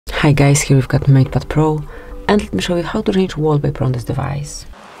Hi guys, here we've got MatePad Pro, and let me show you how to change wallpaper on this device.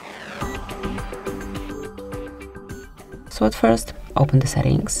 So at first, open the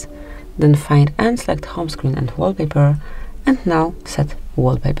settings, then find and select home screen and wallpaper, and now set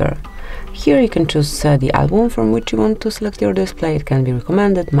wallpaper. Here you can choose the album from which you want to select your display. It can be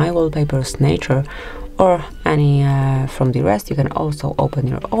recommended, my wallpapers, nature, or any from the rest. You can also open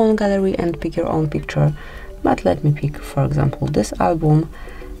your own gallery and pick your own picture, but let me pick, for example, this album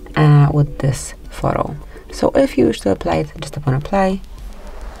with this photo. So if you wish to apply it, just tap on apply,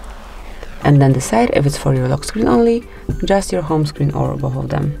 and then decide if it's for your lock screen only, just your home screen, or both of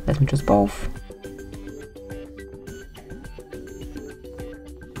them. Let me choose both.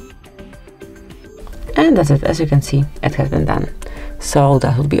 And that's it. As you can see, it has been done. So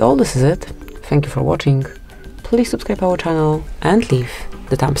that would be all. This is it. Thank you for watching. Please subscribe our channel and leave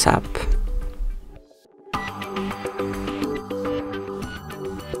the thumbs up.